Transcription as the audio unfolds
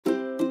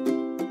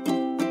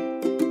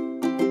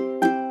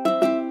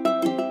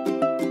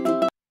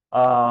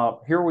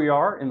Here we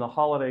are in the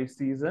holiday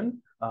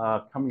season,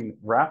 coming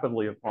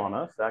rapidly upon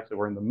us. Actually,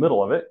 we're in the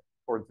middle of it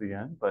towards the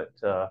end, but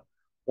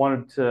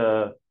wanted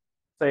to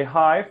say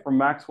hi from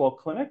Maxwell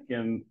Clinic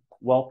and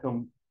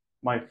welcome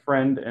my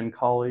friend and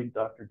colleague,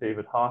 Dr.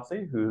 David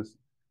Haase, who's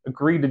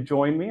agreed to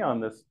join me on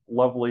this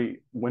lovely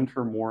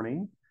winter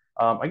morning.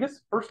 I guess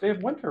first day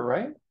of winter,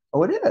 right?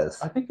 Oh, it is.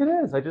 I think it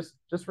is. I just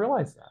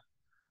realized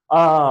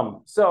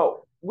that.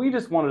 So we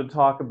just wanted to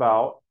talk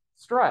about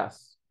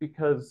stress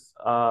because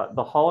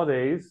the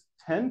holidays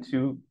tend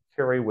to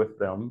carry with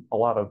them a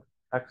lot of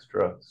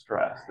extra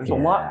stress. There's a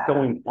lot Yeah.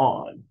 going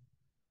on.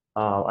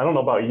 I don't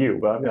know about you,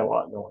 but I've got a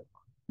lot going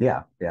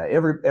Yeah.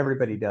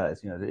 Everybody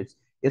does.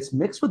 It's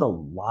mixed with a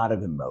lot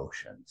of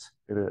emotions.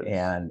 on. It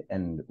is.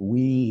 And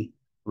we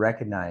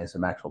recognize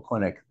in Maxwell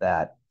Clinic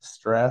that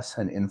stress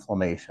and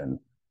inflammation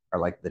are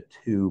like the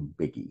two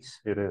biggies.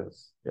 It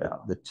is. The, Yeah.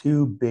 the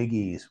two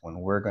biggies when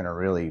we're going to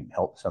really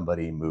help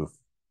somebody move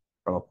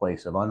from a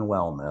place of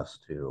unwellness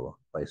to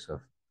a place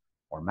of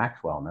more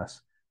max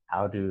wellness.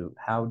 How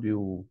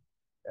do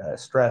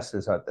stress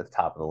is at the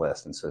top of the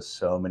list, and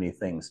so many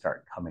things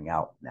start coming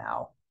out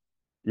now.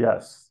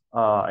 Yes.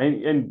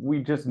 And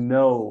we just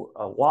know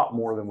a lot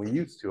more than we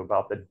used to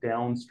about the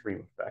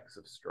downstream effects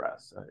of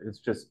stress. It's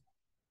just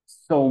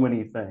so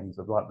many things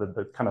about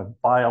the kind of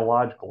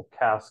biological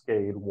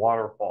cascade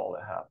waterfall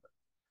that happens.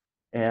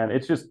 And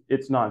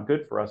it's not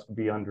good for us to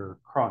be under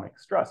chronic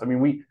stress. I mean,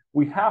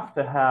 we have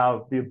to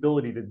have the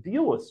ability to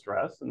deal with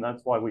stress, and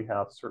that's why we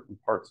have certain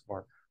parts of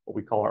our what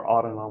we call our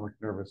autonomic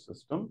nervous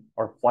system,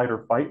 our flight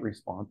or fight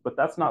response, but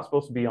that's not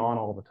supposed to be on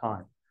all the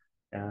time.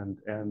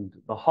 And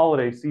the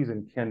holiday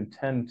season can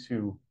tend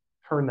to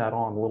turn that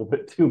on a little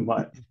bit too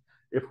much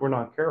if we're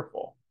not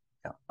careful.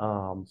 Yeah.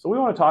 So we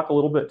want to talk a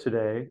little bit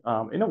today.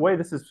 In a way,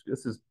 this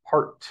is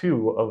part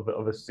two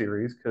of a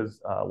series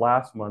because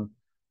last month,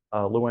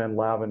 Luann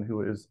Lavin,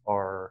 who is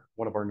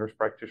one of our nurse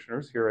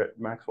practitioners here at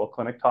Maxwell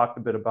Clinic, talked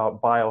a bit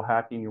about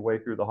biohacking your way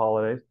through the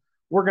holidays.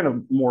 We're going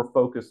to more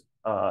focus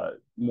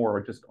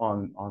more just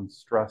on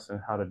stress and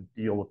how to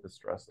deal with the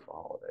stress of the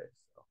holidays.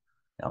 So,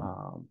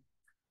 Yeah.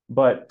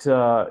 but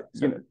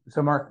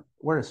So Mark,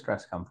 where does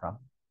stress come from?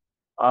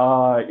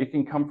 it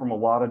can come from a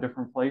lot of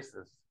different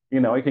places.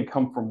 It can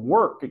come from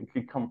work, it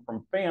can come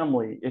from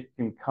family, it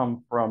can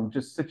come from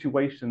just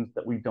situations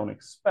that we don't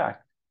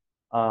expect.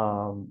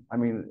 I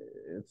mean,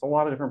 it's a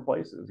lot of different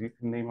places. You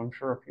can name, I'm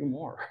sure, a few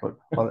more.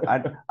 Well,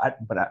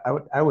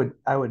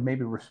 I would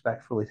maybe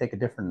respectfully take a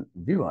different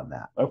view on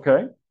that.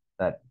 Okay.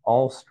 That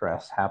all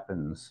stress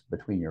happens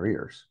between your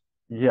ears.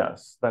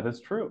 Yes, that is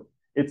true.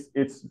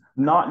 It's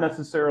not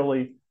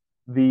necessarily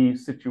the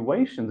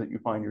situations that you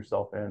find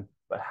yourself in,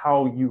 but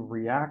how you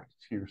react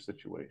to your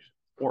situation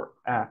or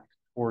act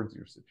towards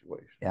your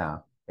situation. Yeah,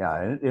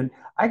 yeah, and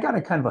I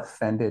got kind of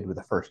offended with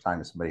the first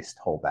time somebody's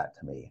told that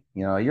to me.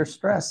 Your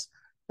stress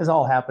is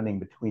all happening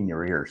between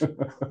your ears.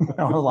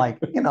 Like,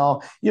 you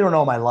don't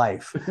know my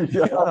life.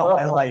 You don't know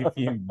my life,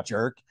 you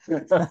jerk.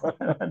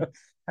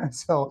 And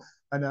so,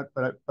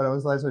 but I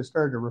was as I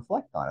started to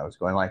reflect on it, I was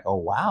going like, oh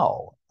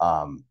wow,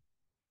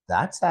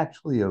 that's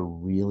actually a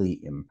really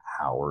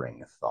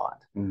empowering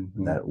thought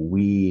Mm-hmm.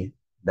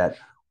 that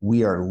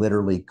we are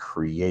literally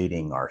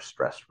creating our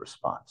stress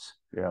response.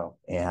 Yeah.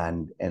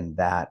 And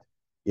that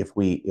if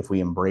we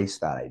embrace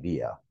that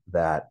idea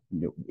that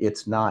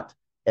it's not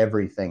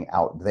everything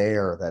out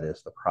there that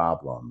is the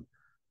problem,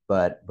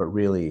 but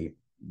really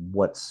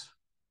what's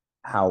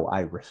how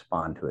I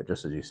respond to it.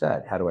 Just as you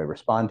said, how do I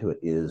respond to it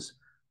is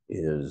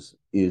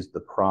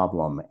the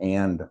problem,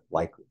 and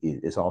like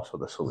is also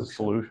the The solution.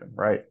 solution,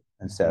 right?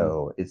 And Mm-hmm.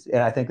 so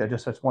and I think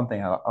that's one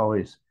thing I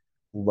always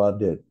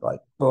loved it.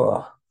 Like,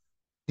 oh,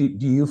 do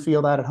you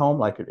feel that at home?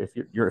 Like if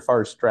you're as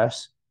far as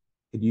stress,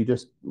 could you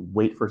just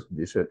wait for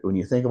when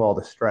you think of all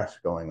the stress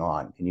going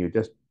on, can you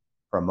just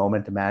for a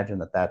moment imagine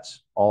that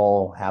that's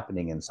all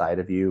happening inside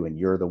of you and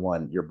you're the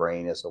one, your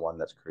brain is the one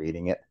that's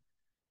creating it?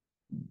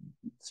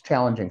 It's a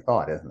challenging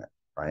thought, isn't it?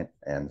 Right.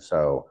 And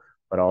so,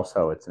 but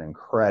also it's an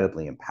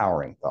incredibly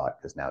empowering thought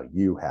because now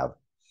you have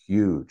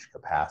huge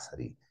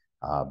capacity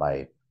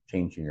by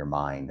changing your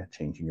mind,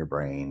 changing your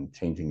brain,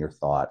 changing your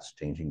thoughts,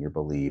 changing your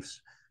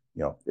beliefs.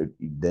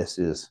 This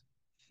is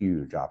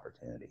huge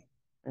opportunity.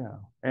 Yeah.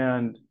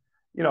 And,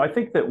 I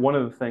think that one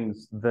of the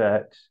things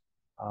that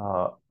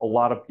a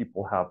lot of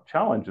people have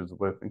challenges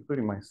with,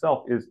 including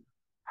myself, is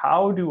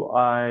how do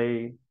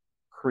I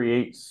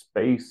create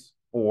space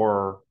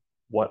for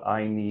what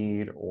I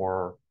need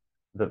or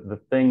the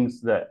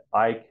things that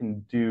I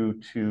can do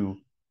to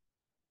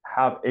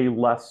have a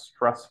less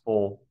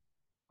stressful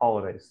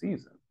holiday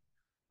season?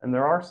 And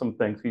there are some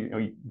things,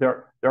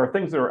 there are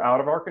things that are out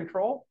of our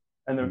control,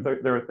 and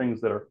there are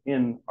things that are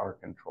in our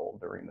control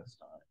during this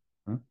time.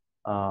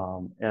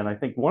 And I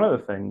think one of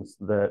the things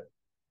that,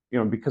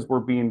 because we're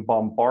being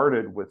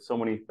bombarded with so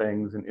many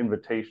things and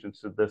invitations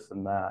to this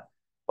and that,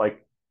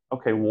 like,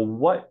 okay, well,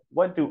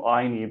 what do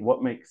I need?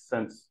 What makes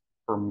sense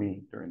for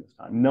me during this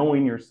time?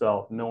 Knowing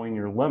yourself, knowing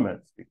your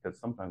limits, because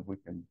sometimes we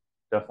can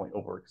definitely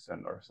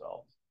overextend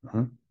ourselves.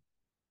 Mm-hmm.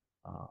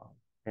 Uh,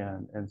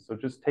 And so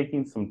just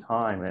taking some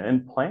time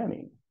and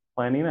planning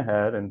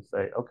ahead and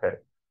say, okay,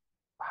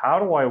 how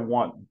do I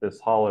want this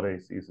holiday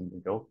season to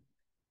go?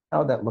 How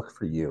would that look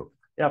for you?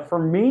 Yeah, for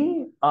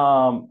me,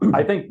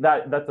 I think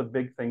that's a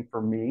big thing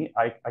for me.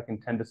 I can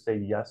tend to say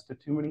yes to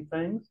too many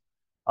things.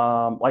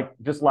 Like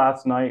just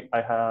last night,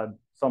 I had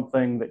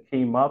something that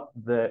came up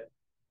that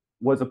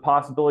was a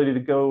possibility to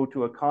go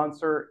to a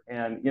concert,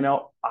 and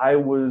I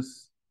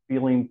was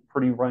feeling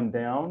pretty run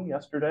down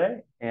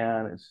yesterday,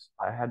 and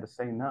I had to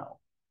say no,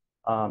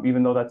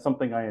 even though that's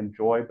something I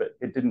enjoy, but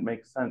it didn't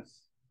make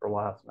sense for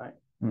last night.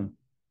 Hmm.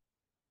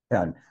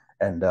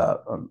 And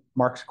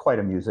Mark's quite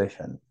a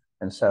musician,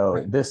 and so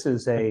Right. this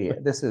is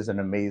an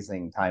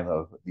amazing time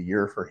of the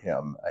year for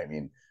him. I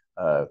mean,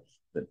 the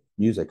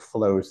music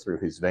flows through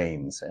his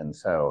veins, and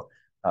so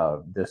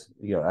this,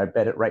 I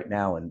bet it right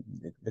now, and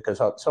because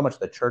so much of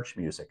the church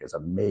music is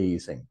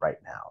amazing right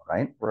now,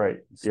 right?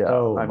 Right. Yeah.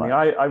 So I mean,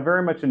 much. I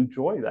very much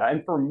enjoy that.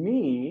 And for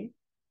me,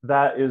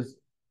 that is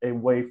a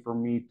way for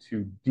me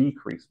to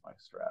decrease my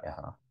stress.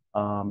 Yeah.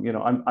 I'm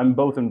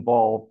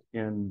involved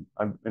in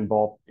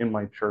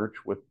my church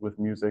with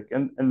music,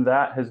 and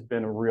that has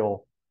been a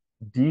real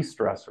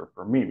de-stressor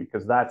for me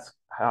because that's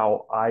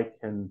how I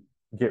can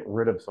get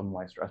rid of some of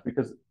my stress.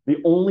 Because the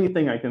only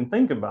thing I can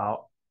think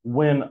about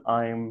when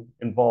I'm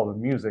involved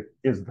in music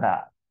is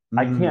that.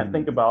 I can't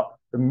think Mm. about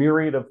the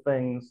myriad of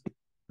things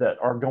that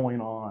are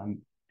going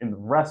on in the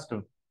rest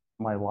of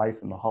my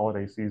life in the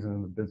holiday season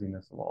and the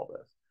busyness of all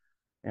this.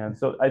 And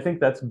so I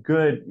think that's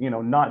good,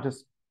 not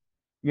just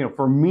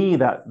for me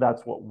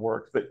that's what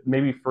works, but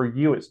maybe for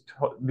you it's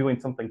doing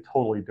something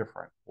totally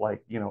different.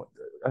 Like,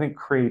 I think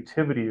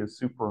creativity is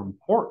super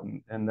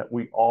important and that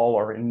we all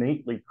are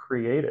innately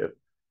creative,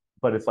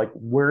 but it's like,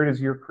 where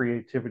does your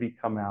creativity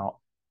come out?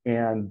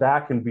 And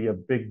that can be a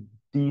big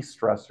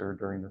de-stressor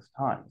during this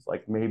time. It's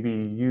like maybe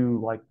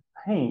you like to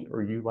paint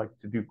or you like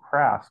to do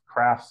crafts.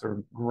 Crafts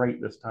are great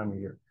this time of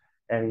year.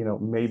 And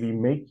maybe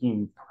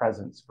making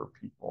presents for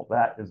people,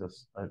 that is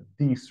a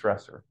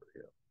de-stressor for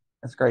you.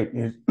 That's great.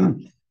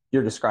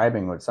 You're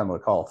describing what some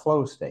would call a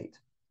flow state,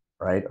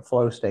 right? A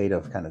flow state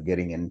of kind of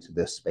getting into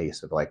this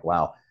space of like,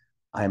 wow,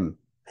 I'm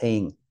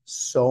paying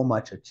so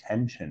much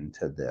attention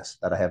to this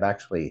that I have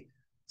actually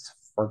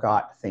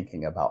forgot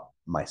thinking about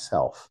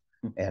myself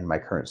and my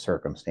current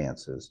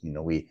circumstances.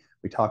 We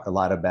talk a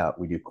lot about,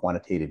 we do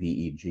quantitative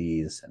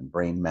EEGs and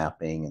brain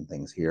mapping and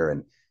things here,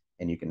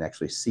 and you can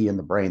actually see in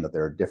the brain that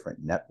there are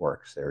different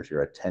networks. There's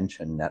your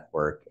attention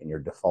network and your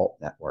default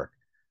network.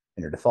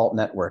 And your default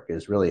network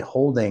is really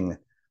holding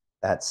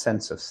that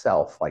sense of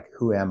self, like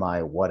who am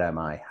I, what am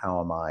I,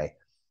 how am I,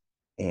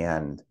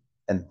 and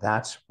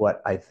that's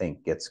what I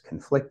think gets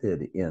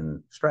conflicted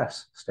in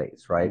stress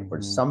states, right? Where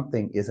Mm-hmm.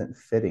 something isn't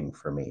fitting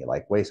for me,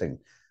 like wasting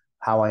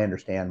how I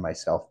understand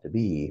myself to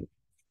be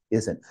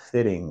isn't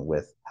fitting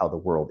with how the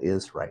world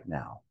is right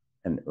now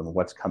and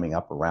what's coming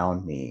up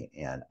around me.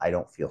 And I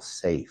don't feel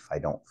safe. I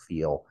don't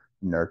feel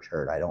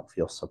nurtured. I don't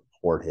feel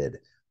supported.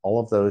 All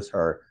of those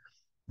are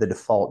the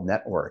default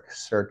network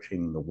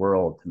searching the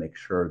world to make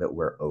sure that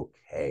we're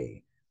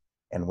okay.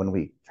 And when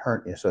we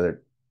turn, so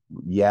that,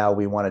 yeah,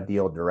 we want to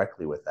deal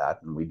directly with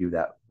that. And we do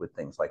that with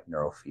things like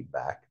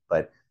neurofeedback,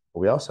 but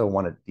we also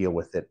want to deal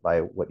with it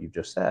by what you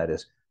just said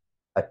is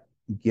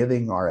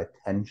giving our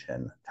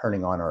attention,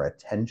 turning on our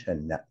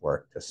attention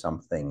network to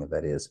something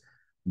that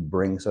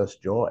brings us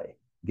joy,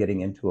 getting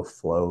into a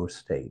flow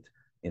state.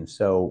 And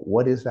so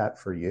what is that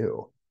for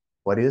you?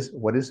 What is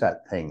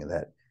that thing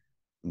that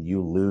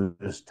you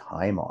lose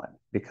time on?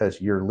 Because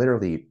you're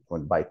literally,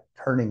 by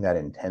turning that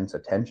intense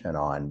attention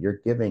on, you're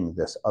giving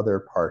this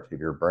other part of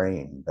your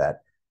brain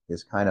that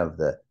is kind of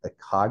the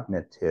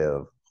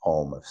cognitive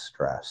home of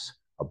stress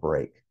a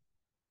break.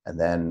 And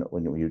then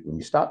when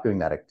you stop doing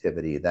that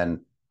activity,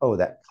 then, oh,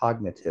 that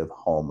cognitive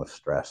home of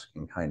stress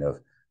can kind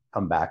of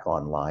come back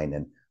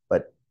online.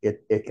 But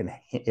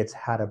it's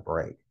had a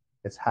break.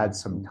 It's had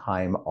some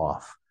time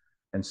off.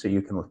 And so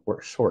you can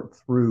sort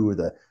through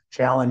the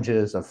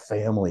challenges of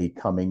family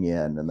coming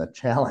in and the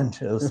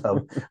challenges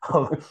of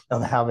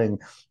having,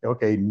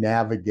 okay,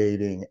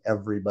 navigating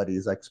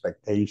everybody's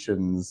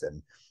expectations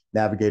and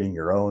navigating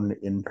your own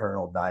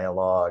internal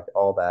dialogue.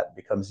 All that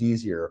becomes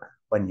easier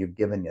when you've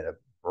given it a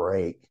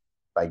break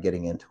by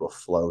getting into a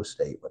flow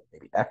state with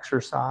maybe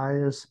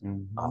exercise,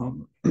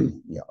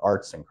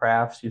 arts and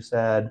crafts, you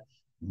said,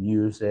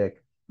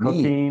 music,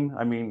 cooking.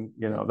 I mean,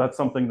 that's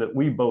something that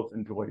we both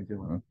enjoy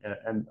doing,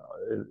 and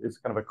it's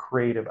kind of a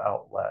creative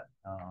outlet.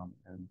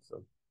 And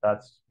so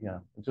that's,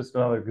 just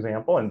another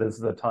example. And this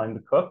is a time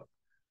to cook,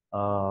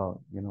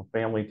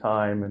 family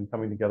time and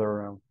coming together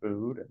around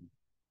food.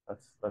 And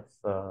that's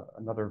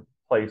another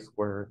place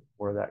where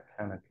that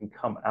kind of can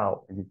come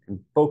out and you can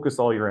focus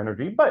all your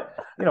energy. But,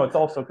 it's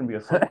also can be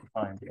a social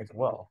time as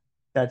well.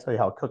 Can I tell you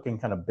how cooking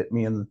kind of bit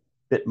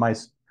my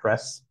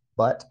stress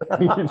butt?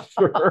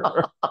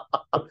 Sure.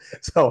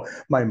 So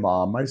my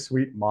mom, my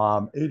sweet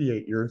mom,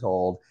 88 years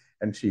old,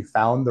 and she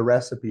found the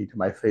recipe to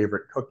my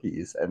favorite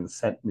cookies and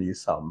sent me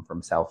some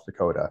from South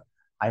Dakota.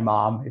 Hi,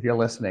 Mom, if you're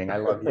listening, I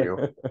love you.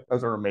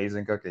 Those are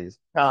amazing cookies.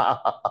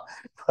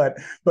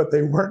 But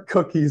they weren't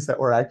cookies that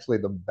were actually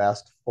the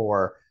best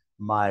for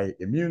my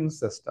immune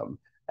system.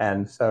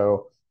 And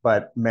so,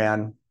 but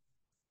man,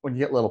 when you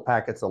get little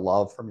packets of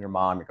love from your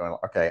mom, you're going,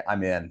 okay,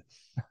 I'm in.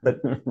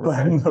 But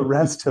the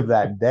rest of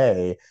that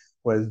day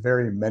was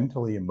very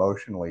mentally,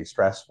 emotionally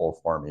stressful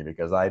for me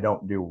because I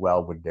don't do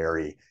well with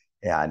dairy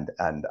but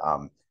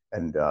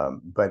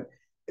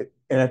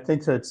and I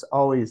think so. It's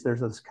always there's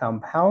this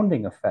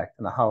compounding effect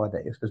in the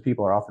holidays because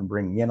people are often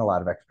bringing in a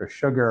lot of extra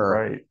sugar, or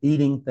Right.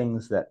 eating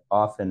things that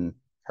often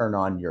turn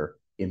on your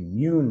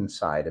immune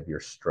side of your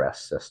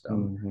stress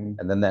system, Mm-hmm.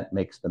 and then that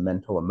makes the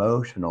mental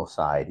emotional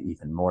side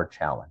even more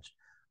challenged.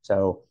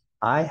 So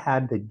I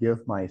had to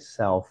give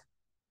myself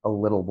a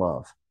little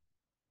love.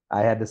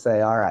 I had to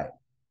say, all right,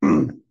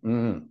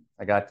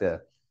 I got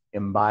to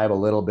imbibe a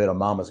little bit of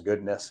mama's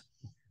goodness,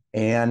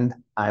 and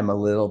I'm a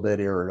little bit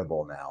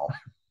irritable now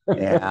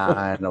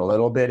and a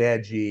little bit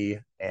edgy.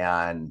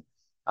 And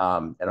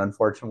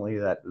unfortunately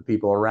that the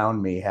people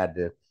around me I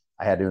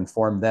had to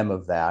inform them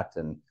of that.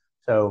 And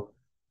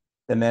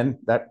then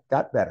that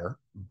got better.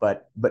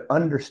 But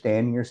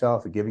understanding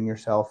yourself and giving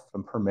yourself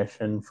some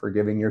permission,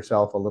 forgiving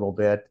yourself a little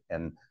bit,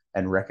 and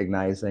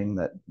recognizing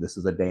that this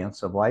is a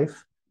dance of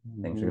life.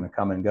 Things are Mm-hmm. going to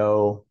come and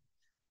go.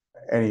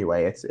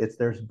 Anyway, it's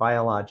there's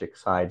biologic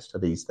sides to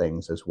these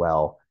things as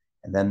well.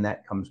 And then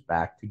that comes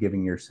back to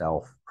giving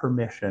yourself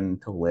permission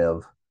to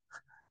live.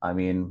 I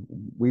mean,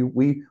 we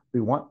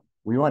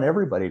want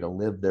everybody to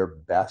live their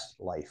best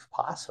life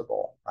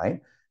possible,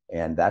 right?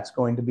 And that's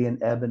going to be an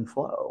ebb and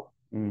flow.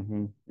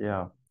 Mm-hmm.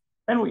 Yeah.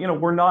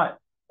 And we're not,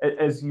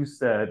 as you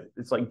said,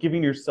 it's like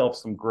giving yourself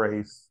some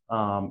grace.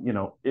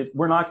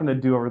 We're not going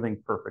to do everything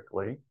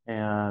perfectly,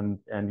 and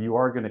you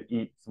are going to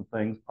eat some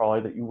things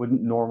probably that you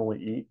wouldn't normally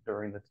eat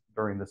during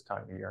this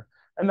time of year,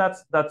 and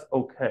that's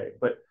okay.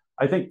 But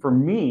I think for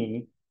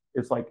me,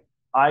 it's like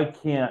I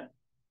can't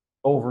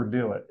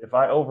overdo it. If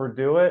I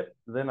overdo it,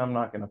 then I'm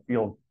not going to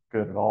feel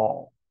good at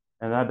all.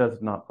 And that does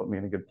not put me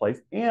in a good place.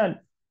 And,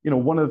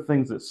 one of the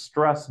things that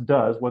stress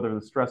does, whether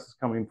the stress is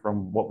coming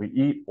from what we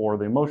eat or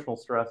the emotional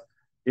stress,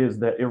 is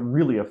that it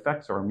really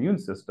affects our immune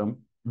system.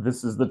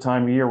 This is the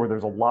time of year where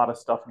there's a lot of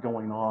stuff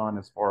going on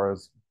as far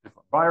as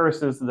different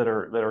viruses that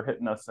are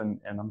hitting us. And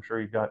I'm sure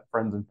you've got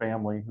friends and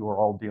family who are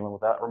all dealing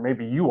with that, or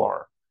maybe you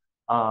are.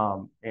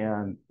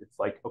 And it's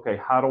like, okay,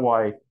 how do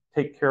I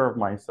take care of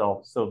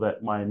myself so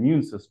that my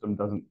immune system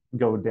doesn't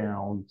go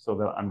down so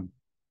that I'm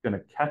going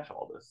to catch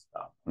all this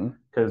stuff?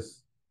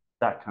 Because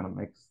that kind of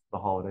makes the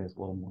holidays a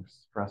little more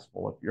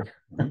stressful if you're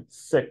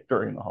sick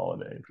during the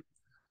holidays.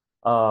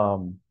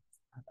 Um,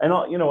 and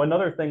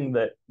another thing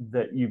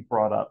that you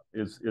brought up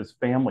is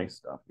family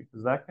stuff,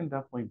 because that can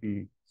definitely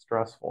be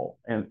stressful,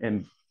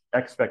 and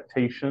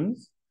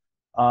expectations.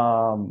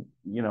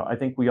 I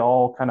think we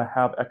all kind of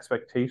have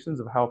expectations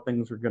of how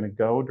things are going to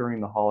go during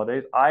the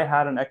holidays. I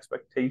had an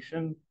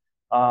expectation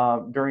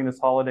during this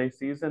holiday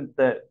season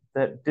that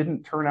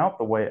didn't turn out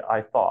the way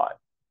I thought.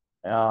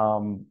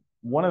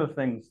 One of the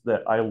things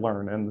that I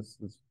learned, and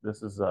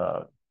this is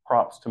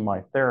props to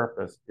my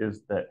therapist,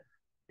 is that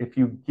if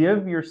you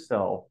give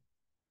yourself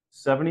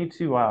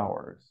 72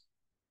 hours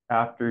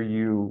after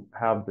you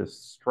have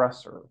this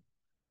stressor,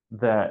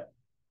 that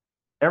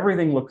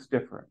everything looks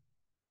different.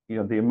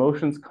 The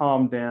emotions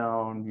calm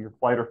down, your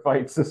flight or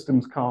fight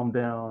systems calm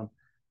down,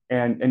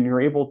 and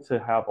you're able to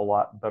have a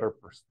lot better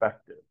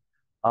perspective.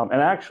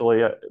 And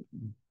actually,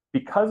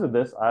 because of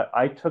this,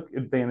 I took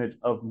advantage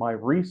of my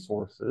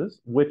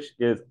resources, which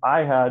is I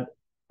had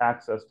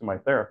access to my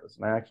therapist,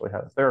 and I actually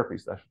had a therapy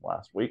session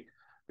last week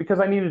because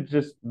I needed to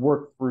just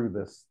work through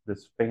this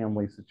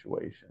family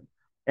situation.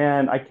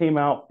 And I came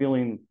out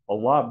feeling a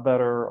lot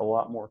better, a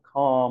lot more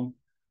calm.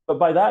 But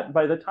by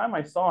the time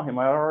I saw him,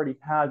 I already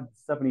had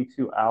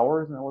 72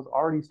 hours, and I was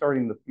already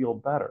starting to feel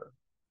better.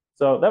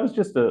 So that was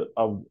just a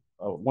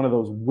one of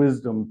those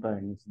wisdom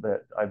things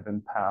that that's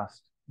been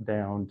passed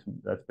down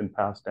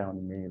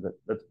to me,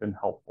 that's been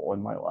helpful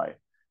in my life.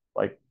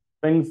 Like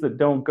things that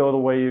don't go the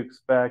way you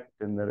expect,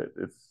 and that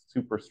it's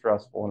super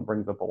stressful and it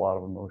brings up a lot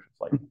of emotions.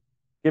 Like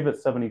give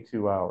it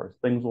 72 hours,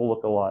 things will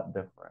look a lot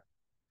different.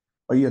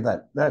 Well, yeah,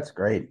 that's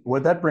great.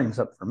 What that brings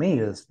up for me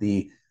is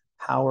the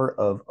power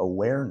of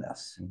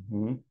awareness,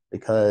 Mm-hmm.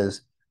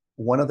 because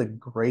one of the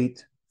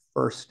great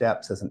first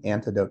steps as an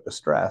antidote to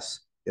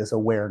stress is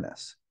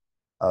awareness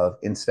of,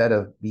 instead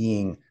of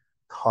being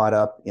caught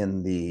up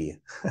in the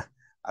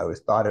I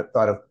was thought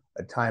of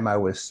a time I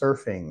was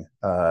surfing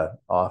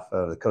off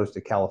of the coast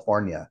of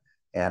California,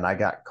 and I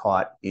got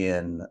caught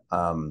in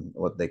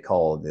what they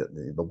call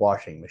the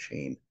washing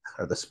machine,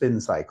 or the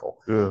spin cycle.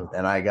 Ugh,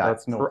 And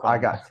that's no I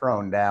fun. got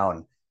thrown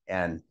down,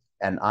 and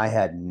I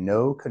had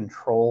no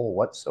control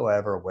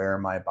whatsoever where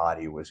my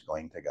body was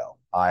going to go.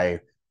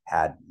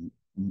 Had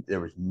there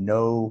was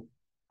no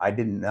I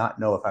did not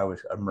know if I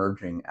was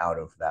emerging out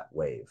of that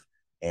wave,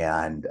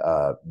 and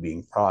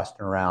being tossed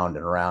around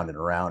and around and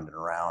around and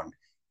around,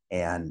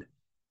 and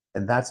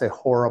that's a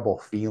horrible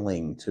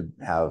feeling to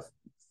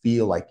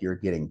feel like you're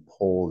getting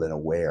pulled and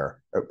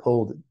aware, or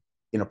pulled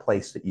in a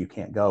place that you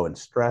can't go. And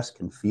stress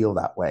can feel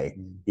that way.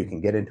 You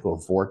can get into a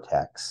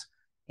vortex,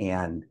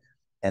 and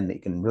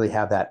it can really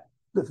have that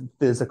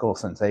physical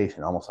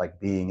sensation, almost like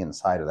being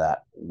inside of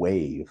that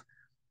wave.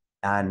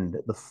 And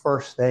the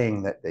first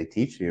thing that they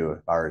teach you as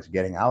far as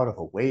getting out of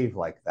a wave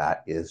like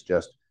that is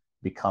just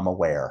become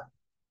aware.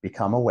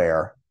 Become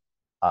aware.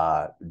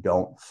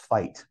 Don't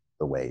fight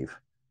the wave,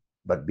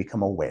 but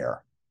become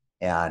aware.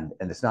 And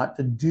it's not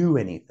to do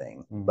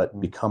anything, but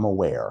become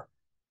aware.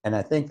 And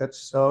I think that's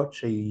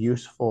such a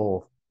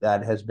useful,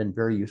 that has been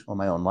very useful in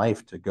my own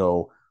life to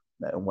go,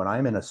 when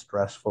I'm in a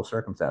stressful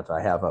circumstance,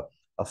 I have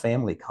a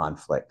family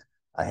conflict,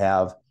 I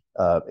have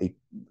a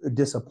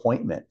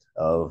disappointment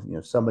of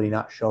somebody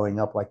not showing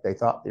up like they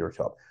thought they were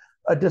showing up,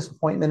 a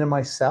disappointment in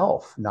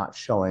myself not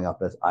showing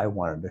up as I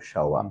wanted to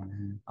show up.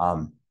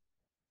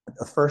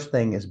 The first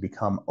thing is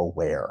become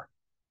aware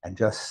and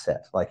just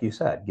sit, like you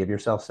said, give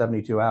yourself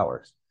 72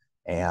 hours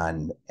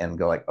and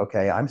go like,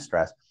 okay, I'm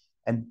stressed,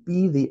 and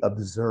be the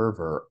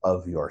observer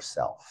of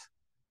yourself,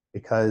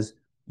 because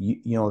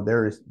there's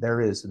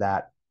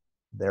that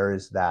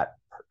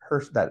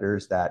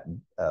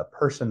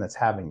person that's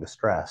having the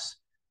stress.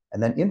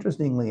 And then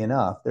interestingly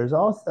enough, there's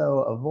also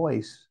a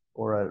voice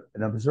or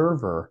an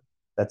observer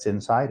that's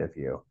inside of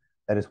you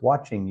that is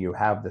watching you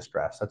have the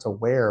stress, that's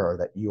aware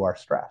that you are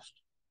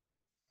stressed.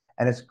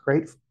 And it's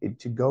great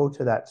to go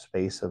to that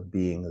space of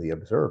being the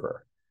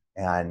observer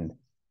and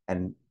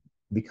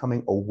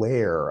becoming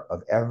aware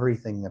of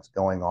everything that's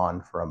going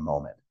on for a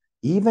moment,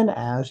 even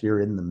as you're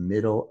in the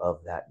middle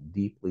of that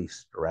deeply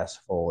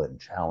stressful and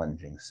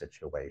challenging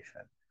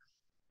situation.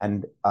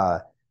 And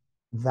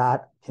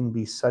that can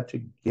be such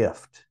a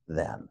gift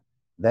then.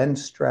 Then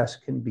stress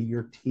can be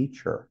your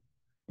teacher.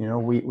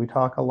 We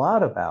talk a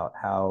lot about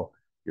how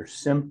your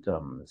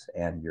symptoms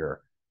and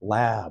your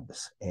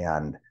labs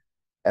and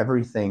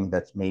everything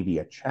that's maybe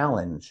a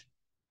challenge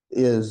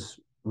is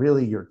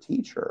really your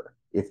teacher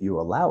if you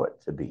allow it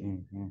to be.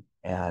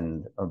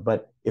 And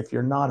but if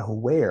you're not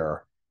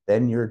aware,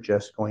 then you're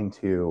just going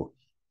to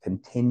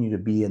continue to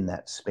be in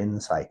that spin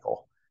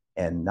cycle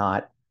and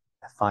not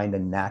find a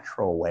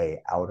natural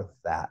way out of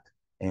that,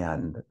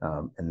 and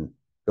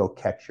go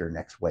catch your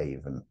next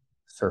wave and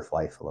surf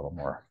life a little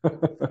more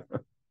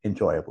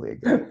enjoyably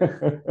again.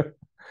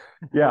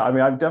 Yeah, I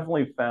mean, I've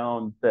definitely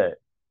found that,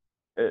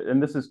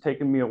 and this has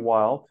taken me a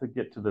while to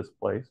get to this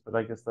place, but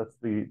I guess that's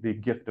the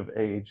gift of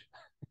age,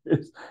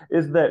 is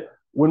that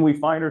when we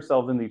find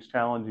ourselves in these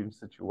challenging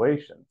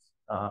situations,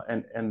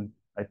 and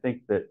I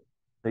think that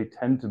they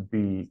tend to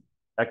be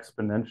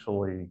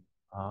exponentially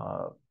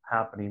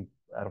happening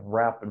at a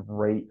rapid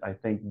rate, I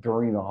think,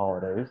 during the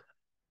holidays,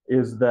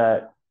 is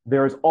that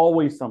there is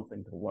always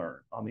something to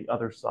learn on the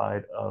other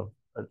side of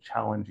a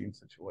challenging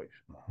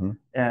situation.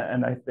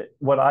 And I think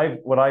what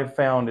I've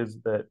found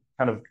is that,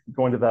 kind of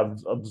going to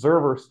that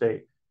observer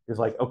state, is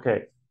like,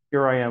 okay,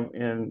 here I am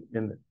in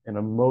an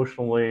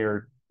emotionally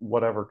or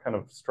whatever kind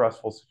of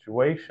stressful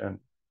situation.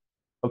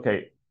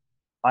 Okay,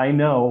 I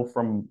know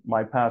from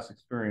my past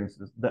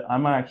experiences that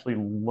I'm gonna actually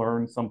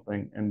learn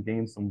something and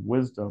gain some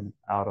wisdom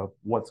out of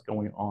what's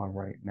going on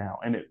right now.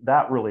 And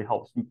that really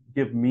helps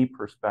give me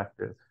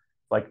perspective.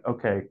 Like,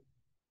 okay,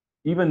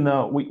 even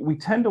though we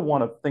tend to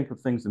want to think of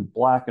things in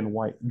black and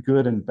white,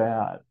 good and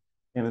bad.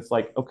 And it's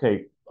like,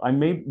 okay, I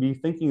may be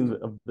thinking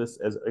of this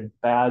as a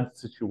bad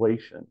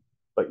situation,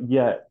 but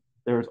yet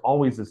there's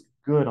always this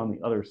good on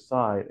the other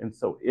side. And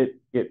so it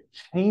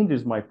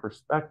changes my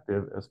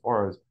perspective as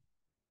far as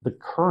the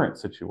current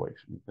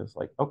situation. It's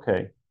like,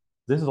 okay,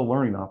 this is a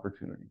learning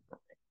opportunity for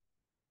me,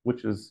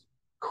 which is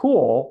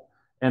cool.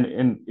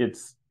 And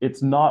it's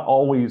not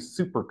always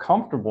super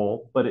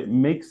comfortable, but it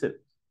makes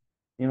it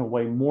in a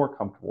way more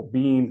comfortable,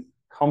 being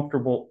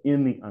comfortable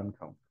in the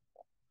uncomfortable.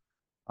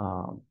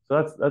 So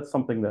that's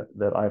something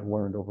that I've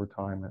learned over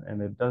time,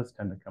 and it does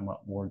tend to come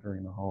up more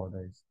during the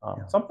holidays.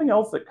 Yeah. Something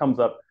else that comes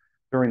up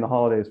during the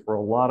holidays for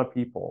a lot of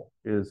people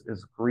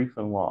is grief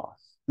and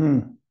loss.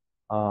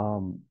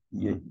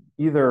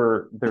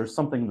 Either there's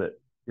something that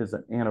is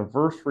an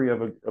anniversary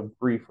of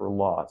grief or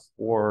loss,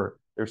 or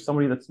there's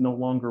somebody that's no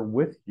longer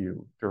with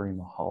you during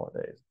the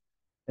holidays,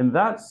 and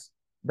that's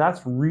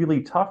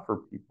really tough for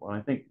people. And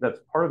I think that's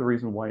part of the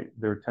reason why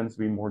there tends to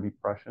be more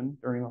depression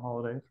during the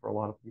holidays for a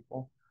lot of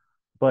people.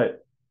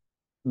 But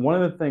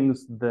one of the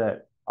things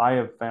that I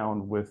have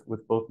found with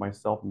both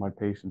myself and my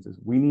patients is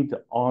we need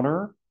to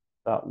honor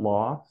that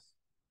loss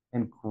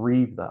and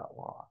grieve that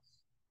loss.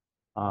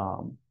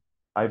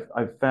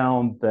 I've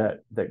found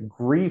that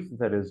grief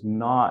that is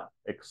not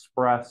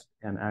expressed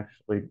and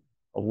actually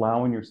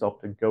allowing yourself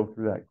to go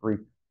through that grief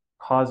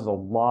causes a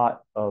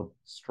lot of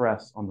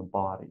stress on the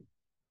body,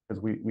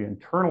 because we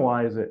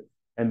internalize it,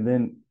 and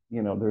then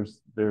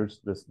there's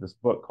this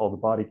book called The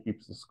Body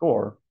Keeps the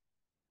Score,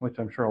 which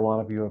I'm sure a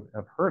lot of you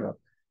have heard of,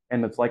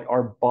 and it's like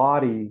our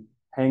body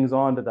hangs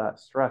on to that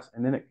stress,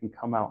 and then it can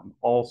come out in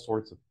all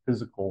sorts of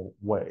physical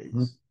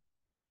ways.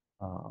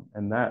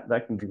 And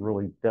that can be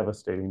really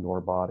devastating to our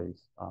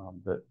bodies.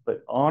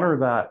 But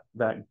honor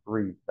that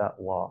grief,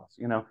 that loss.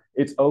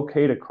 It's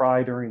okay to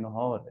cry during the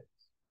holidays.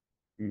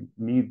 you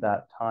need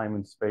that time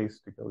and space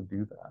to go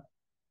do that.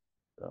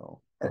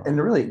 So,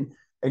 and really,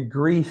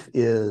 grief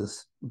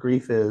is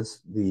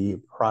the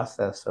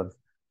process of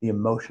the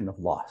emotion of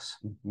loss.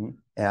 mm-hmm.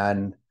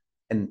 And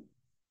and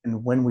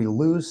and when we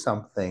lose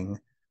something,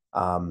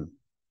 um,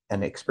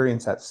 and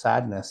experience that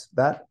sadness,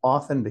 that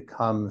often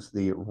becomes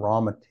the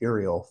raw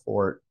material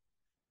for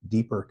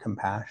deeper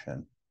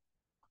compassion,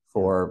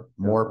 for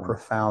more Definitely.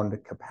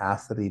 profound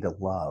capacity to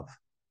love.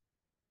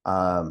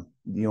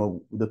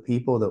 The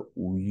people that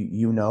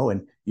you know,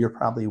 and you're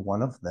probably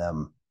one of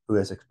them who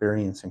has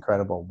experienced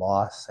incredible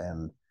loss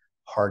and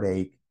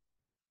heartache.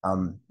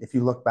 If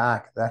you look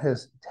back, that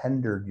has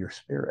tendered your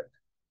spirit.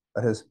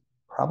 That has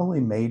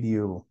probably made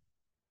you,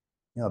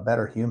 a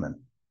better human.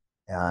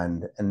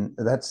 And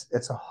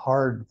it's a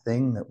hard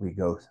thing that we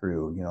go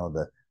through.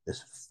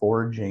 This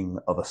forging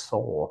of a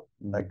soul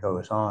that Mm-hmm.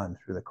 goes on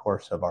through the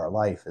course of our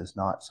life is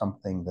not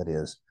something that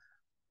is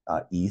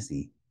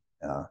easy.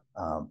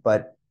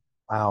 But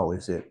wow,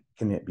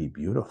 can it be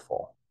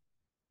beautiful?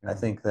 I Yeah.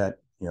 think that,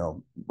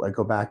 I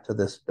go back to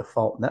this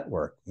default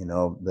network,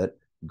 that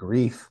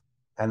grief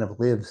kind of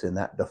lives in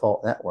that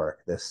default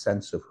network, this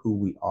sense of who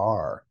we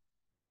are.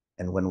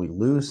 And when we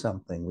lose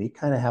something, we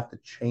kind of have to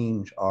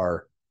change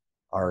our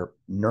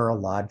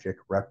neurologic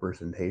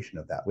representation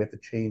of that. We have to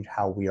change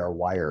how we are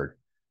wired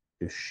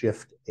to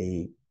shift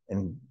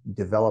and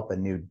develop a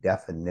new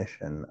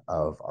definition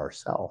of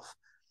ourself.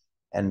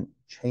 And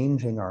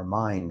changing our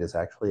mind is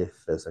actually a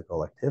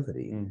physical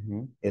activity.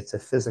 Mm-hmm. It's a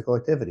physical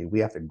activity.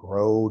 We have to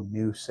grow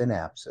new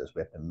synapses.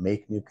 We have to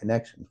make new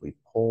connections. We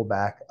pull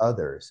back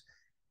others.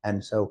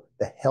 And so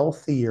the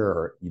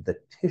healthier the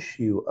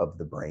tissue of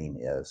the brain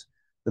is,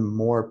 the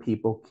more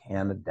people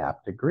can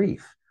adapt to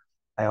grief.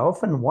 I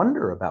often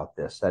wonder about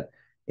this, that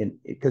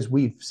because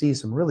we see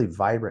some really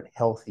vibrant,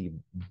 healthy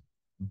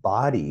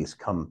bodies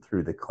come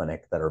through the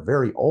clinic that are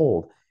very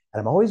old, and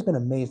I've always been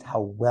amazed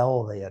how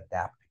well they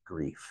adapt to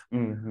grief.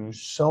 Mm-hmm.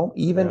 So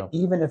even Yeah.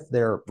 even if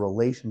their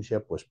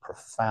relationship was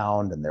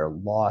profound and their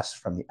loss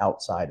from the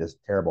outside is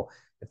terrible,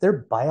 if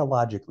they're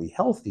biologically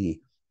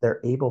healthy, they're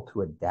able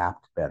to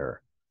adapt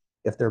better.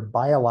 If they're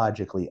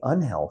biologically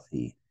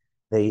unhealthy,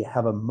 they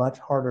have a much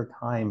harder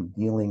time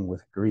dealing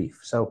with grief.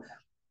 So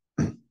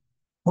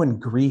when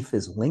grief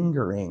is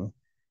lingering,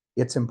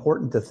 it's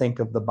important to think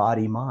of the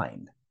body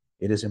mind.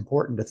 It is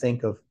important to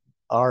think of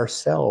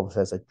ourselves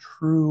as a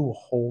true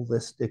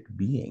holistic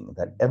being,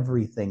 that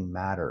everything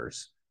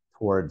matters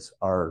towards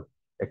our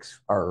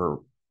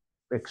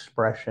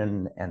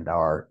expression and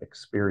our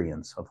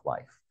experience of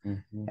life.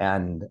 Mm-hmm.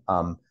 And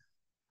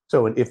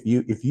so if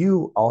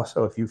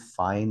you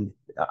find,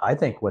 I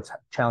think what's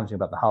challenging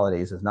about the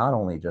holidays is not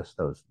only just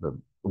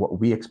what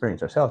we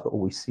experience ourselves, but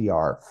what we see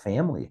our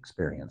family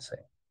experiencing.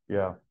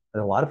 Yeah.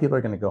 And a lot of people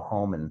are going to go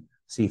home and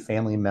see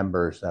family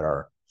members that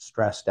are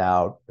stressed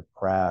out,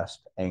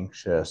 depressed,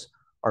 anxious,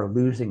 are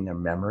losing their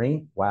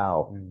memory.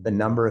 Wow. Mm-hmm. The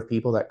number of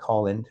people that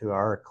call into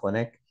our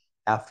clinic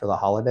after the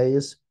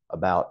holidays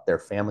about their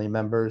family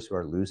members who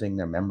are losing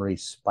their memory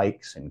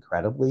spikes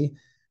incredibly,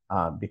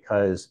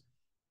 because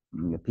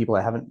people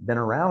that haven't been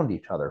around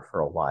each other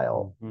for a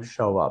while Mm-hmm.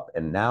 show up.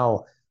 And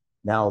now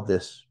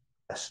this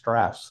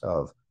stress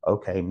of,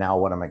 okay, now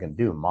what am I going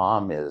to do?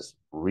 Mom is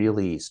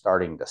really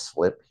starting to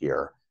slip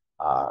here.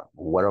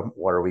 What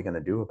are we going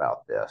to do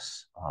about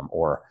this?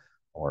 Or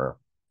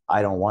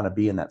I don't want to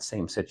be in that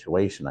same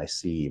situation I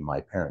see my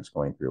parents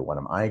going through. What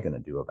am I going to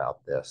do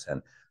about this?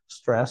 And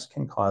stress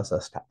can cause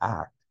us to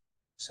act.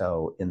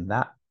 So in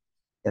that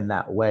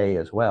way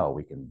as well,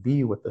 we can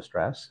be with the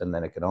stress, and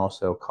then it can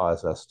also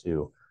cause us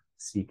to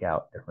seek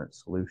out different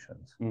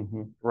solutions.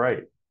 Mm-hmm.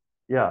 Right.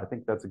 Yeah, I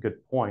think that's a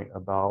good point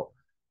about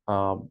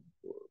um,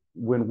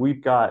 when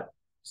we've got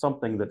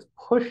something that's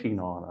pushing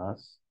on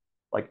us,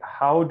 like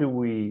how do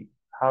we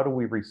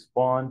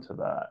respond to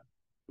that?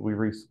 Do we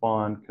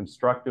respond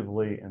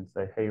constructively and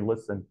say, hey,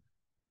 listen,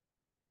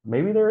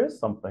 maybe there is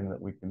something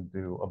that we can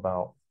do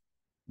about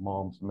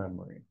mom's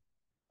memory?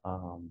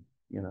 Um,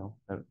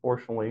 and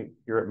fortunately,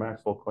 here at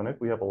MaxWell Clinic,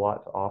 we have a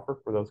lot to offer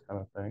for those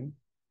kind of things.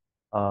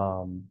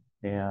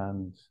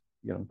 And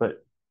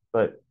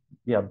but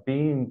yeah,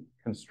 being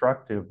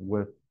constructive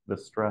with the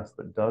stress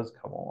that does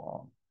come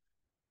along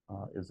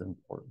is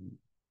important.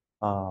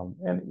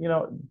 And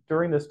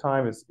during this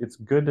time, it's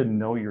good to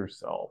know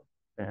yourself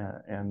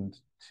and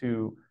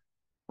to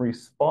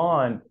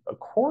respond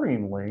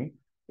accordingly.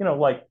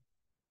 Like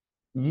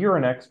you're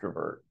an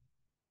extrovert,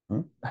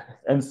 Hmm?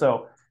 and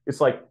so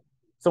it's like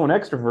so an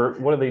extrovert.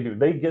 What do?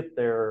 They get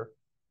their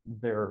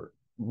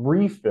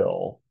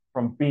refill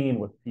from being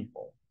with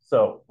people.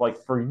 So like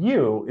for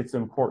you, it's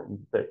important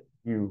that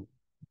you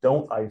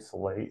don't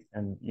isolate,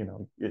 and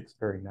it's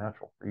very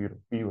natural for you to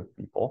be with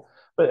people.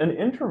 But an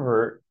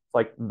introvert,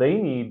 like they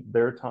need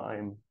their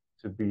time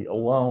to be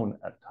alone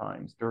at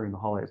times during the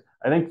holidays.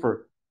 I think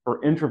for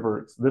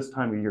introverts, this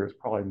time of year is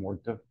probably more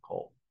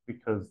difficult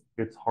because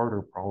it's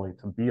harder probably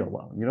to be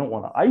alone. You don't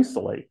want to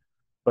isolate,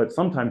 but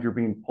sometimes you're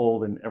being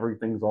pulled and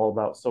everything's all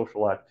about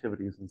social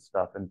activities and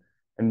stuff. And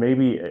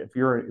maybe if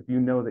you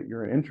know that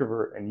you're an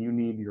introvert and you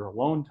need your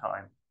alone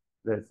time,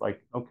 that it's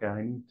like, okay,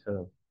 I need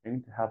to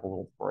have a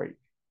little break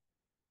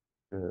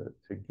to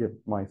give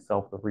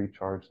myself the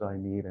recharge that I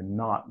need and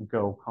not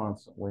go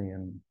constantly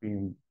and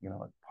being, at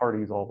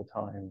parties all the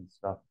time and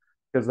stuff,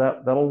 because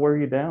that'll wear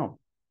you down.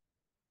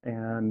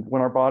 And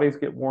when our bodies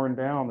get worn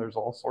down, there's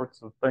all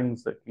sorts of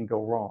things that can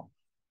go wrong.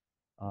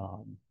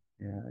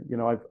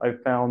 Yeah,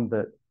 I've found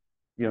that,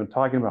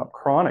 talking about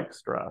chronic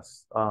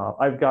stress,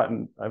 I've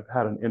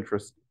had an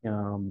interest,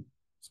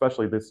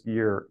 especially this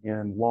year,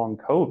 in long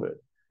COVID.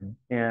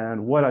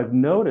 And what I've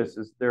noticed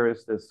is there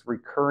is this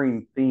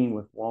recurring theme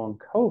with long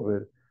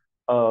COVID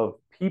of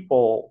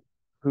people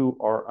who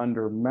are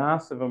under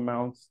massive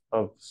amounts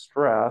of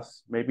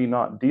stress, maybe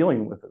not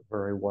dealing with it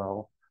very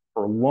well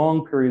for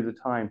long periods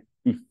of time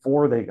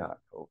before they got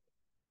COVID.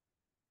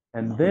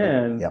 And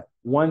then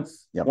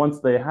once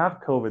they have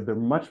COVID, they're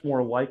much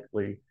more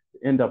likely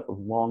to end up with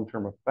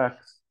long-term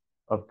effects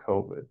of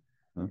COVID.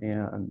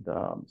 And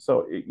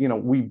so,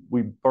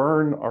 we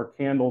burn our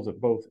candles at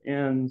both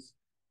ends.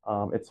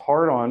 It's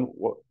hard on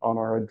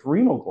our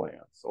adrenal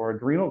glands. Our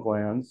adrenal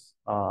glands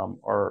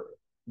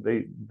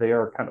they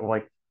are kind of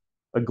like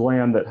a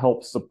gland that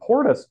helps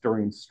support us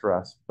during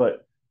stress,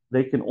 but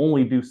they can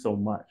only do so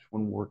much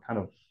when we're kind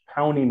of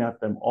pounding at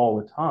them all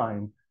the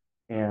time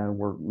and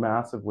we're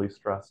massively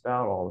stressed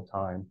out all the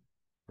time.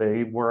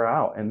 They wear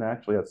out. And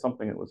actually, that's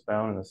something that was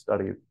found in a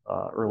study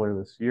earlier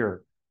this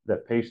year,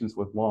 that patients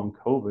with long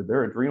COVID,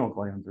 their adrenal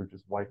glands are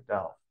just wiped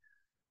out.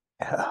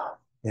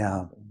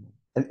 Yeah.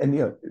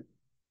 And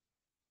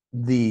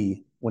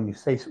when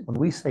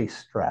we say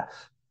stress,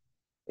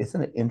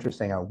 isn't it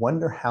interesting? I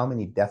wonder how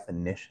many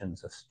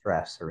definitions of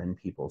stress are in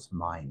people's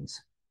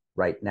minds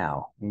right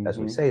now as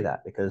we say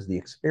that, because the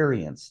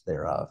experience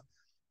thereof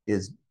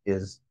is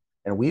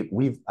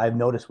and I've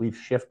noticed we've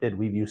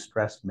used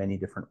stress many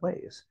different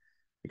ways,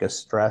 because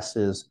stress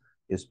is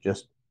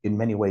just in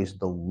many ways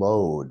the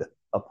load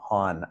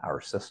upon our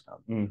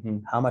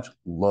system. How much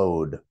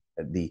load,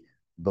 the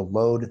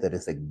load that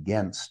is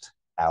against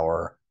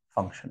our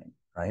functioning,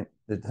 right?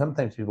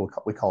 Sometimes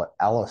we call it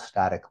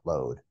allostatic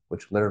load,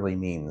 which literally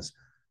means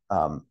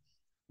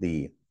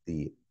the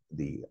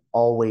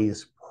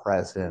always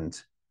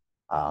present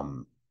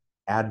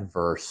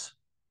adverse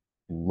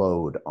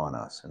load on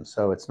us. And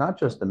so it's not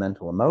just the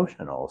mental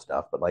emotional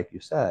stuff, but like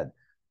you said,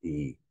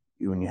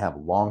 when you have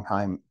long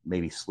time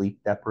maybe sleep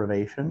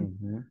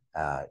deprivation,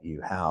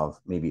 you have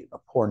maybe a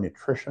poor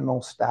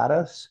nutritional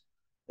status,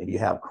 maybe you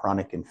have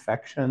chronic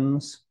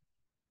infections,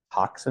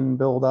 toxin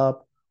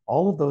buildup.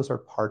 All of those are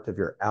part of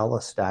your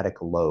allostatic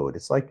load.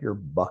 It's like your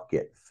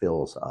bucket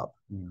fills up.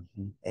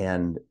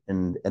 And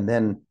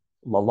then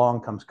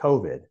along comes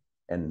COVID,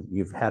 and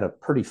you've had a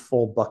pretty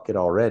full bucket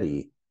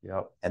already.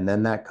 And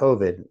then that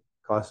COVID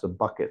caused the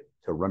bucket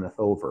to runneth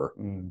over.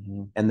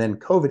 And then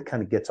COVID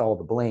kind of gets all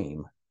the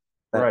blame.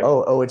 That,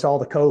 it's all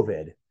the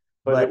COVID.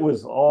 But it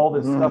was all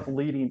this stuff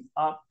leading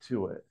up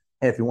to it.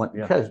 And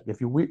because if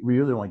you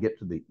really want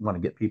to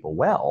get people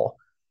well,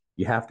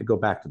 you have to go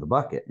back to the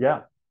bucket.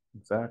 Yeah,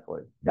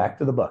 exactly. Back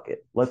to the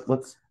bucket.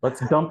 Let's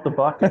dump the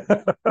bucket.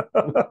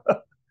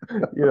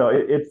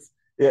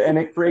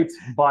 It creates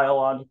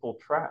biological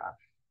trash.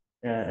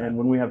 And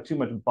when we have too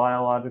much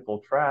biological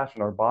trash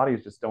and our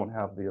bodies just don't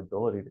have the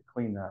ability to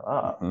clean that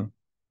up,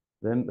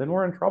 then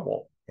we're in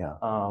trouble.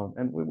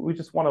 And we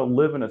just want to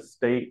live in a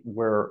state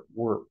where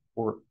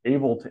we're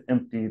able to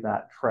empty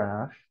that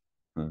trash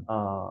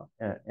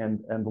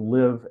and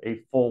live a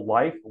full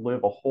life,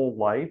 live a whole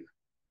life,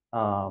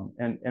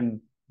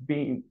 and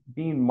being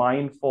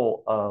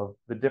mindful of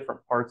the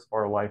different parts of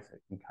our life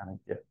that can kind of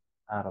get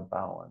out of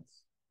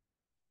balance.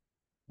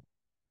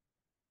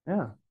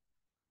 Yeah.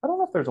 I don't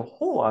know if there's a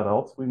whole lot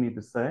else we need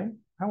to say.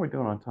 How are we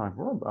doing on time?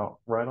 We're about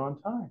right on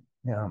time.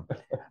 Yeah.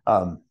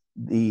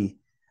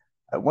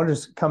 I want to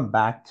just come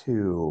back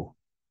to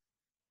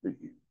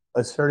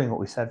asserting what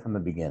we said from the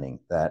beginning,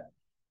 that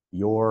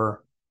you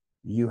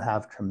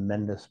have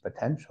tremendous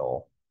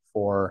potential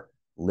for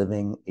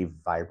living a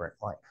vibrant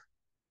life.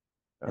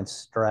 And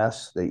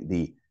stress,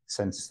 the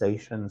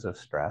sensations of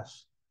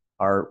stress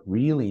are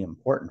really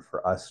important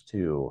for us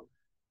to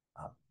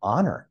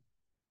honor,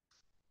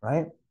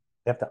 right?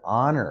 You have to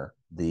honor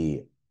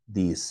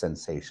these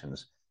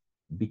sensations.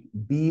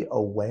 Be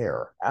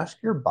aware.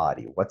 Ask your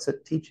body, what's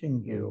it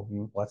teaching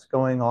you? What's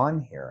going on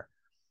here?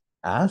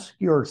 Ask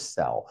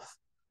yourself,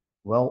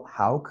 well,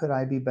 how could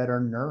I be better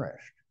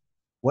nourished?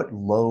 What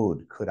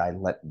load could I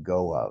let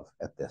go of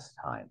at this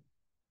time?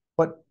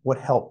 What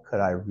help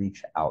could I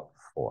reach out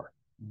for?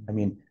 I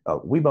mean,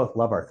 we both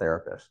love our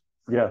therapists.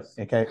 Yes.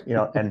 Okay.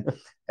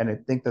 And I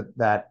think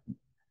that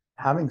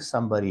having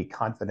somebody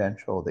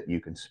confidential that you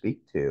can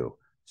speak to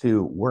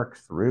work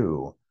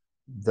through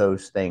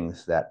those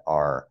things that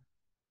are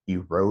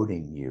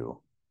eroding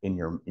you in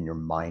your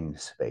mind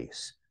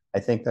space, I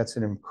think that's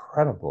an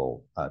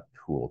incredible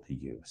tool to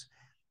use.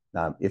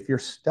 If you're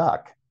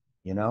stuck,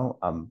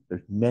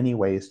 there's many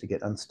ways to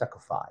get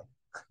unstuckified,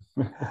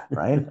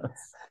 right?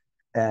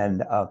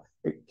 And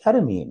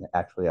ketamine,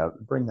 actually, I'll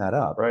bring that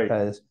up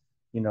because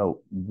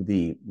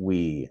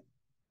we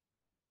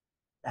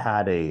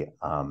had a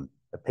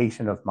a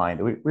patient of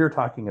mine, we were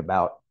talking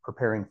about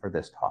preparing for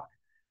this talk,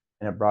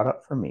 and it brought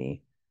up for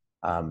me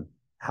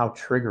how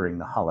triggering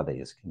the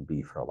holidays can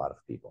be for a lot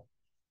of people.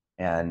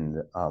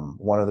 And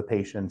one of the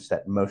patients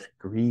that most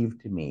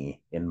grieved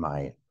me in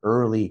my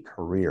early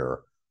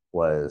career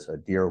was a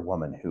dear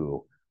woman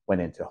who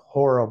went into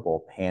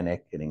horrible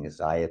panic and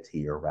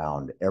anxiety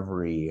around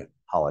every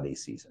holiday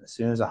season. As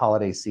soon as the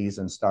holiday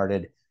season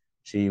started,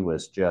 she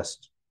was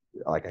just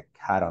like a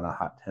cat on a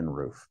hot tin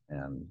roof,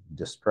 and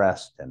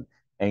distressed and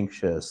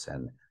anxious,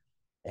 and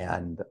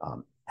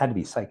had to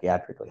be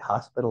psychiatrically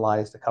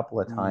hospitalized a couple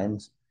of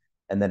times.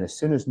 And then as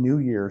soon as New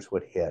Year's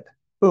would hit,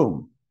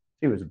 boom,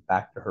 she was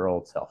back to her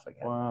old self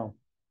again. Wow.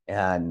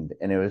 And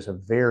it was a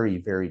very,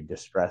 very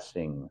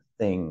distressing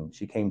thing.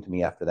 She came to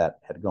me after that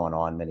had gone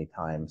on many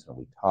times, and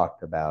we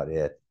talked about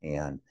it.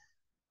 And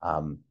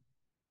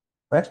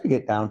we actually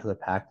get down to the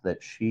fact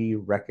that she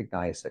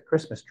recognized that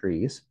Christmas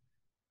trees,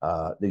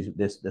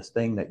 this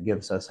thing that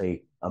gives us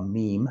a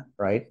meme,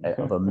 right,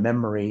 of a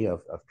memory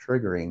of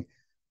triggering.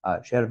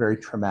 She had a very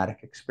traumatic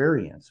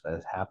experience that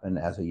has happened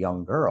as a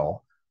young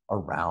girl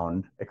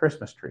around a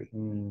Christmas tree.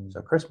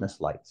 So Christmas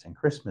lights and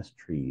Christmas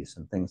trees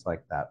and things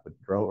like that would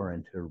throw her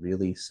into a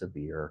really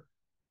severe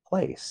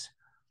place.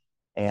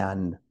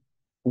 And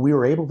we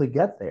were able to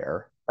get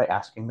there by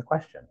asking the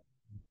question,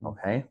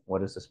 okay,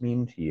 what does this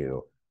mean to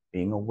you?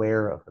 Being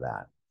aware of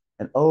that.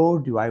 And oh,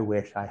 do I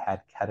wish I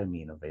had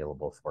ketamine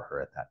available for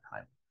her at that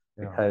time,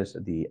 because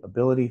the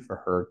ability for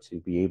her to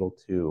be able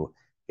to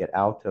get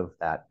out of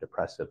that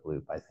depressive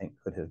loop, I think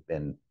could have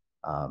been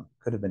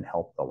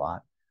helped a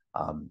lot.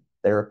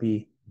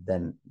 Therapy,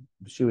 then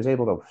she was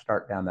able to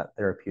start down that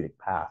therapeutic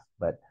path.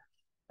 But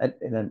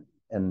you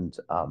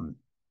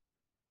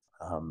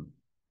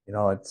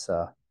know, it's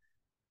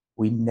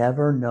we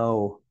never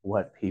know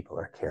what people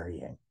are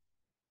carrying.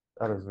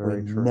 That is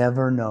very true. We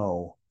never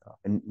know,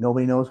 and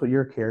nobody knows what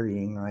you're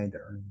carrying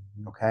either.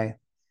 Okay,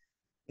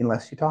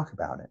 unless you talk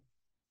about it,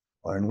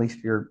 or unless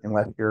you're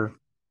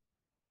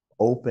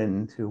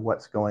open to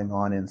what's going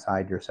on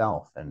inside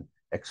yourself and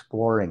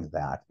exploring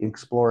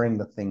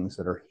the things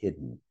that are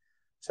hidden.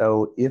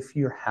 So if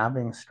you're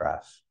having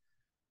stress,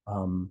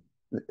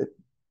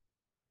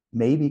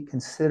 maybe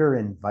consider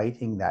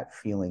inviting that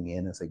feeling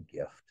in as a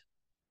gift.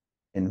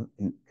 And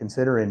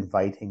consider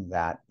inviting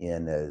that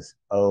in as,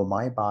 oh,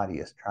 my body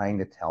is trying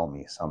to tell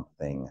me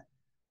something,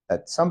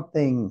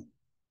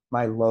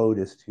 my load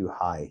is too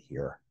high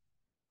here.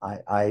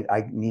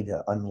 I need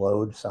to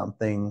unload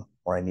something,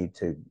 or I need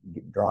to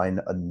draw in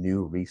a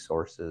new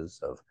resources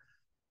of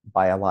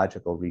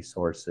biological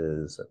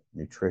resources, of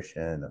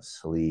nutrition, of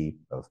sleep,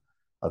 of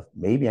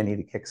maybe I need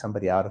to kick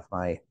somebody out of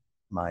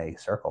my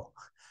circle.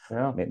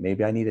 Yeah.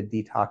 Maybe I need to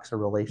detox a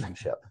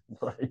relationship.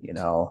 Right. You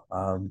know,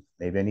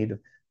 maybe I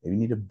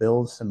need to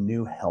build some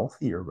new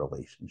healthier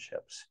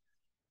relationships.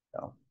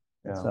 So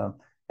it's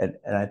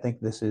and I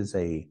think this is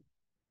a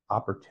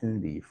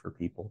opportunity for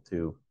people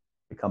to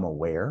become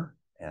aware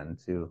and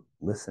to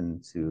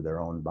listen to their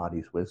own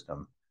body's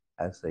wisdom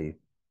as they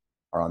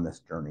are on this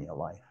journey of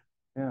life.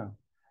 Yeah.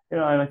 You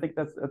know, and I think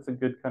that's a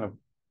good kind of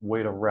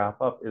way to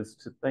wrap up, is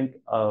to think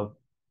of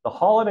the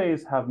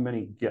holidays have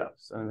many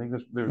gifts. And I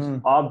think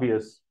there's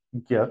obvious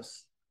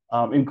gifts,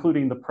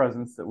 including the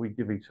presents that we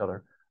give each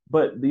other.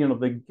 But you know,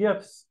 the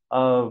gifts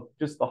of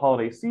just the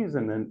holiday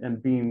season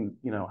and being,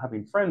 you know,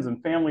 having friends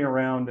and family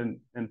around,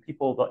 and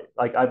people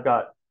like I've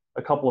got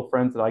a couple of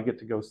friends that I get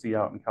to go see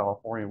out in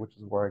California, which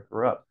is where I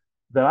grew up,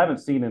 that I haven't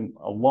seen in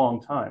a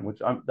long time,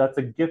 that's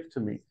a gift to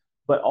me.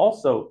 But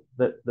also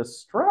that the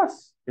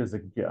stress is a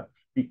gift,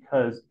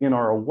 because in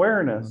our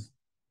awareness,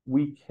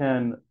 we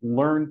can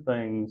learn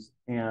things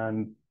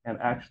and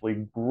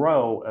actually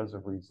grow as a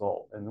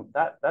result. And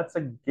that's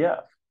a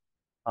gift.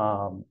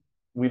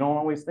 We don't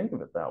always think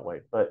of it that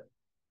way, but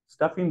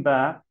stepping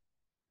back,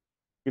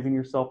 giving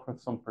yourself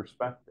some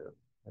perspective,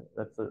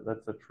 that's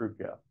a true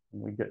gift.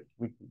 And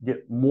we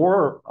get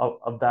more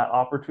of that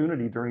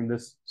opportunity during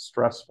this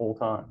stressful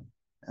time.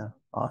 Yeah,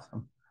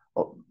 awesome.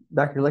 Well,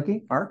 Dr.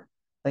 Lickey, Mark,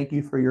 thank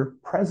you for your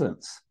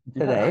presence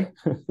today.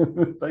 Yeah.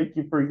 Thank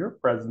you for your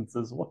presence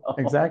as well.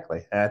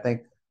 Exactly. And I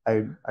think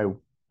I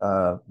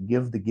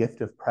give the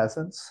gift of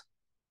presence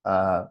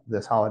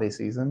this holiday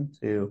season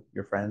to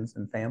your friends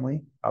and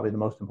family. Probably the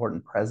most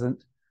important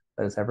present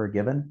that is ever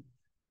given.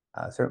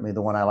 Certainly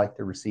the one I like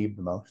to receive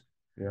the most.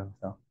 Yeah.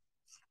 So.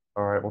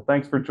 All right. Well,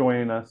 thanks for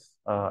joining us,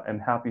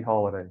 and happy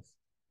holidays.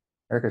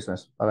 Merry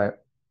Christmas.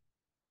 Bye-bye.